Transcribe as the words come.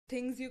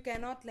things you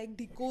cannot like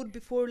decode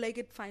before like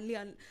it finally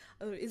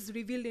is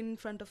revealed in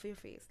front of your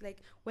face. Like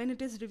when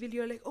it is revealed,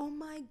 you're like, oh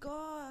my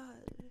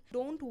god.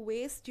 Don't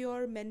waste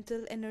your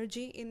mental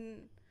energy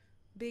in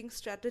being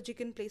strategic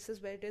in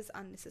places where it is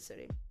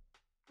unnecessary.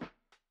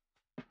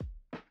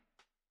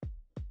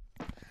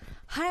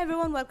 Hi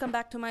everyone, welcome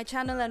back to my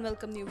channel and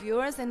welcome new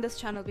viewers. In this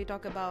channel we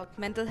talk about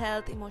mental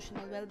health,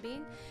 emotional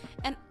well-being,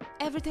 and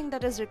everything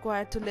that is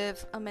required to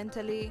live a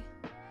mentally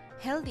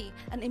healthy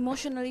and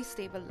emotionally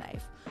stable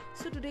life.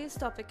 So today's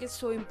topic is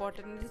so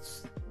important.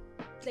 It's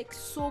like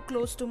so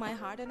close to my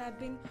heart and I've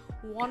been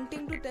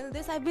wanting to tell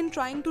this. I've been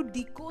trying to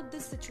decode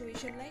this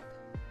situation, like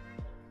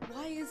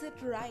why is it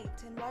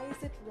right and why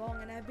is it wrong,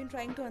 and I've been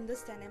trying to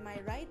understand, am I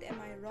right, am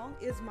I wrong,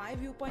 is my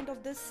viewpoint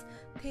of this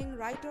thing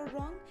right or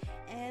wrong?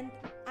 And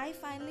I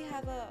finally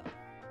have a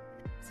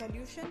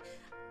solution.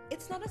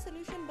 It's not a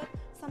solution but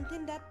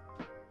something that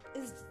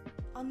is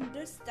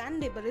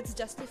understandable, it's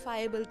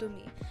justifiable to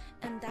me,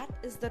 and that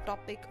is the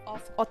topic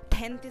of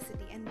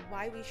authenticity and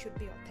why we should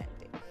be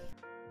authentic.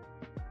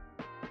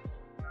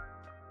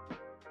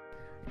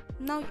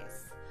 Now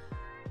yes,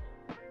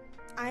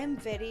 I am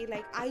very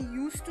like, I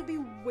used to be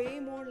way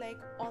more like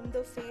on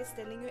the face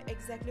telling you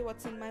exactly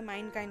what's in my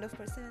mind kind of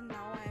person, and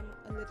now I am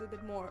a little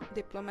bit more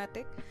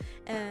diplomatic.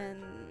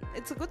 And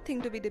it's a good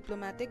thing to be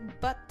diplomatic,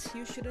 but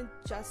you shouldn't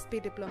just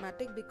be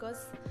diplomatic,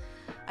 because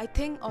I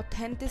think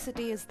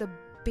authenticity is the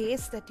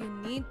base that you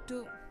need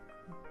to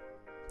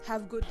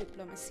have good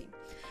diplomacy.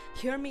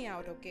 Hear me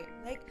out, okay?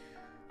 Like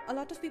a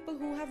lot of people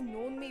who have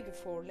known me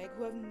before, like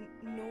who have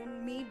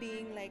known me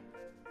being like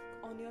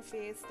on your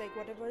face, like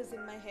whatever is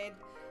in my head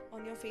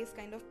on your face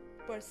kind of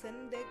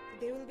person,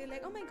 they will be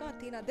like, oh my god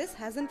Tina, this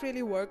hasn't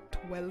really worked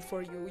well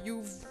for you,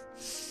 you've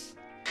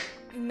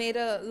made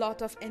a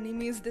lot of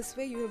enemies this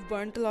way, you have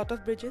burnt a lot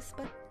of bridges.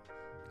 But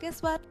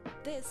guess what,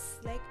 this,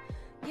 like,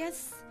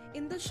 yes,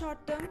 in the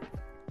short term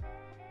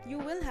you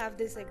will have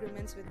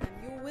disagreements with them,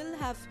 you will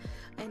have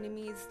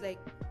enemies, like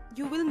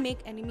you will make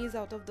enemies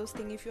out of those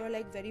things if you are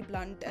like very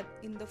blunt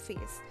in the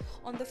face,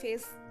 on the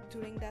face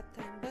during that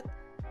time. But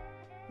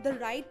the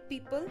right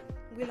people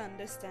will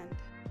understand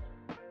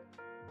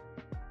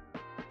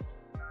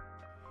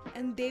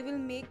and they will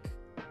make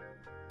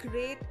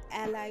great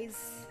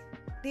allies,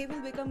 they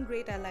will become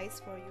great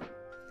allies for you.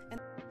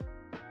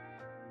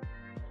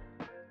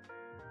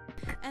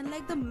 And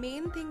like the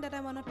main thing that I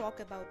want to talk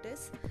about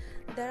is,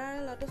 there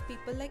are a lot of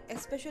people, like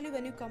especially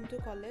when you come to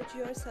college,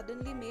 you are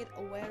suddenly made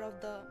aware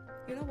of the,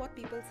 you know what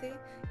people say,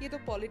 ye to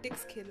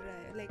politics khel raha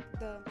hai, like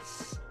the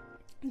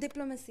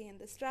diplomacy and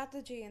the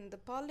strategy and the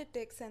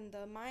politics and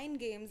the mind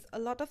games, a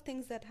lot of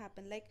things that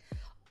happen. Like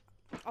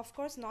of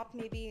course not,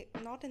 maybe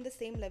not in the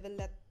same level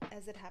that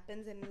as it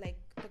happens in like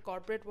the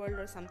corporate world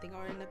or something,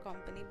 or in a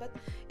company, but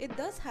it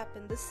does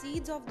happen. The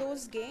seeds of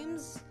those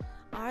games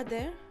are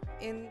there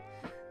in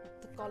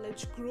the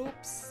college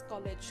groups,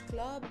 college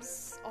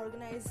clubs,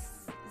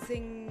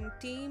 organizing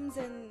teams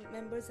and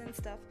members and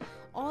stuff.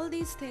 All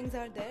these things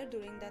are there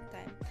during that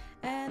time,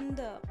 and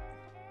a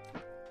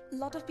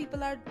lot of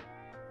people are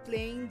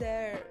playing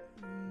their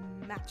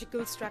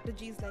magical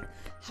strategies, like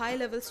high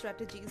level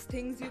strategies,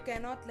 things you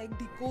cannot like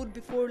decode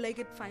before like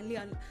it finally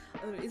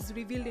is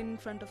revealed in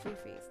front of your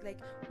face. Like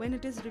when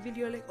it is revealed,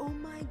 you're like, oh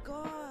my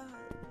god.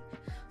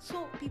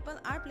 So people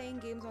are playing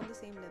games on the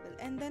same level.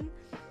 And then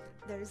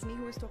there is me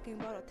who is talking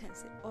about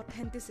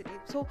authenticity.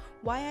 So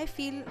why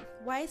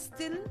I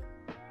still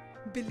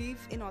believe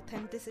in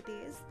authenticity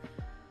is,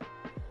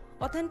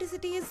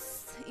 authenticity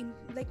is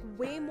like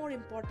way more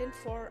important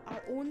for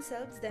our own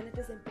selves than it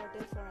is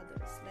important for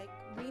others. Like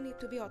we need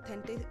to be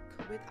authentic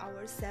with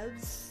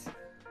ourselves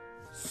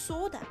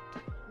so that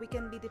we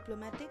can be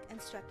diplomatic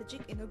and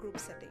strategic in a group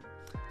setting.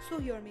 So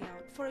hear me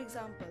out. For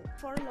example,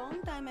 for a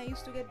long time I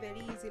used to get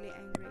very easily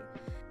angry.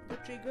 The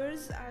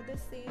triggers are the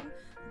same,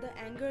 the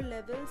anger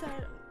levels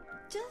are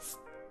just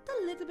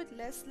a little bit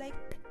less,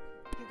 like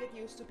you get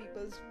used to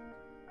people's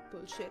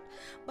bullshit.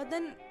 But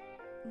then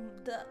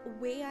the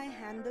way I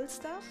handle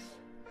stuff,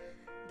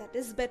 that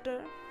is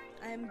better.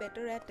 I am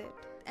better at it,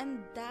 and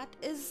that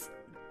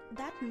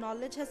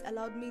knowledge has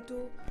allowed me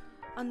to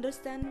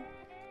understand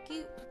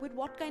with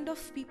what kind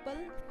of people,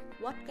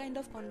 what kind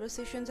of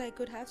conversations I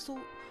could have, so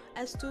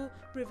as to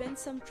prevent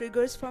some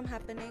triggers from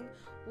happening,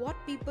 what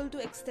people to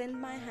extend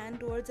my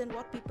hand towards and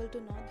what people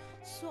to not.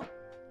 So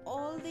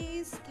all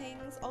these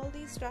things, all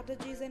these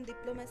strategies and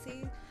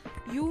diplomacy,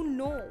 you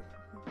know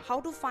how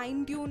to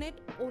fine tune it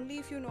only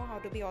if you know how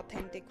to be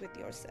authentic with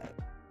yourself.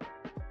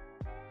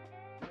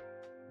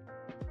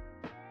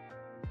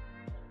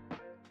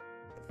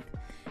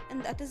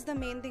 And that is the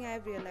main thing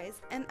I've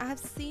realized. And I've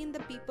seen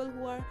the people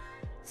who are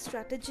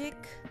strategic,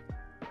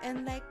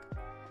 and like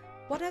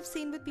what I've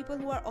seen with people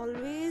who are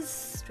always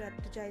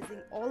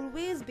strategizing,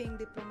 always being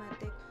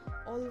diplomatic,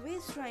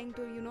 always trying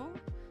to, you know,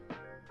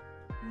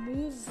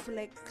 move,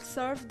 like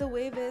surf the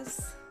wave,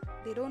 is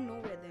they don't know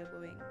where they're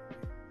going.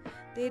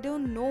 They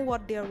don't know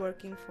what they're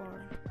working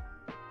for.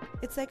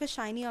 It's like a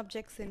shiny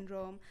object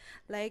syndrome.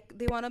 Like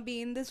they want to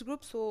be in this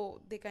group,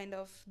 so they kind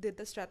of did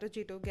the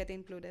strategy to get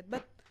included.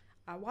 But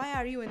why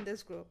are you in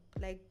this group?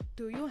 Like,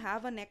 do you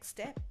have a next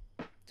step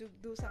to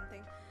do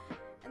something?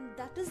 And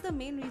that is the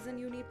main reason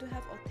you need to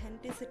have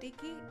authenticity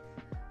ki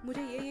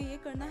मुझे ये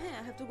करना है.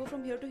 I have to go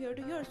from here to here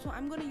to here, so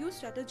I'm going to use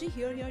strategy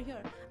here.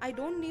 I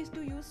don't need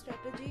to use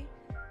strategy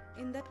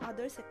in that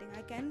other setting.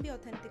 I can be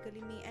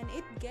authentically me, and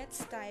it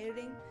gets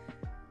tiring.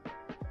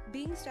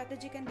 Being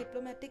strategic and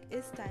diplomatic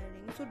is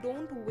tiring, so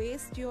don't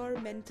waste your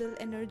mental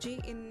energy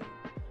in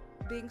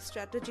being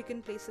strategic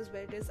in places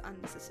where it is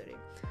unnecessary.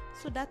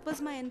 So that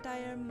was my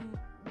entire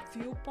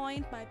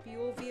viewpoint, my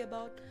POV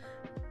about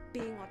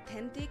being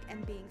authentic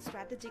and being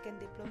strategic and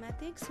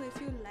diplomatic. So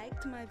if you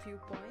liked my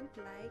viewpoint,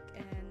 like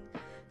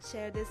and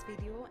share this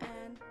video,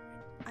 and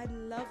I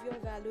love your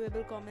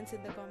valuable comments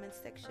in the comments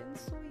section.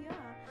 So yeah,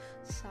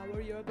 shower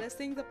your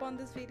blessings upon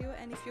this video,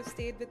 and if you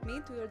stayed with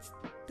me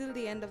till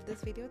the end of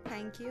this video,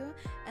 thank you,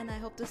 and I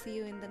hope to see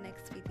you in the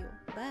next video.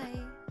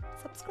 Bye.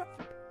 Subscribe.